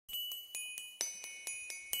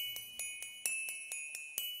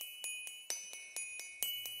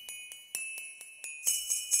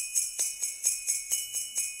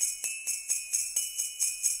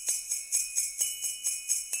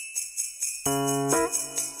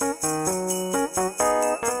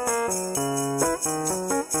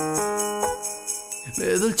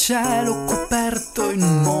cielo coperto in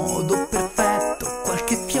un modo perfetto,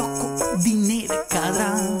 qualche fiocco di neve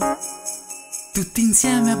cadrà. Tutti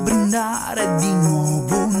insieme a brindare di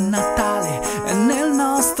nuovo un Natale e nel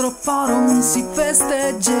nostro forum si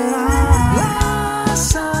festeggerà.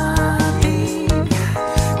 Lasciati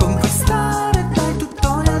conquistare dai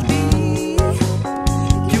tutorial di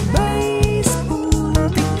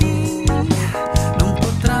Cubase.it, non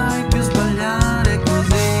potrai più sbagliare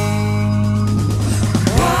così.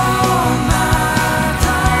 Buon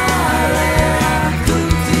Natale a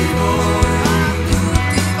tutti voi.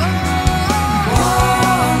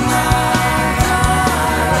 Buon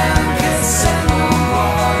Natale, anche se non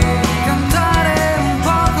vuoi cantare un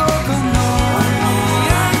poco con noi,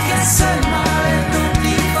 anche se il male non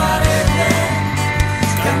ti farebbe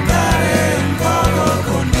cantare un poco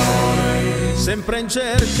con noi. Sempre in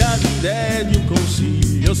cerca di idee, di un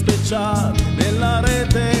consiglio speciale, nella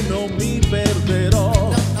rete non mi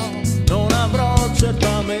perderò. Non avrò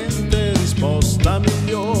certamente risposta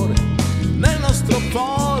migliore, nel nostro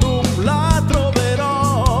forum la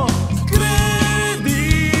troverò.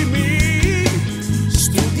 Credimi,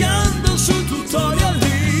 studiando sul tutorial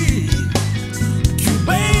di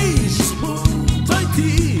Cubase.it,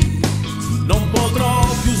 non potrò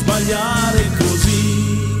più sbagliare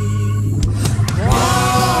così.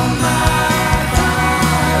 Buon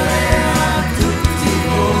Natale a tutti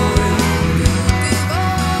voi.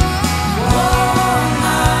 Buon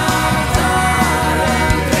Natale,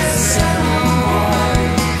 anche se non vuoi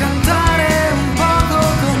cantare un poco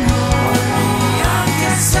con noi, anche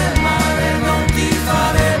se il male non ti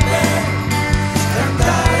farebbe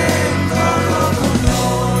cantare un poco con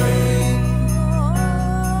noi.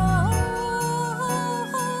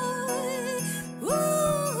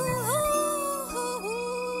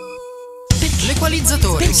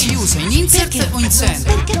 L'equalizzatore si usa in insert o in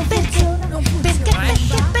center? Perché?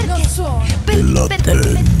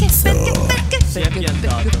 Si è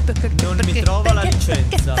piantato, non mi trova la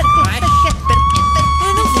licenza. Perché?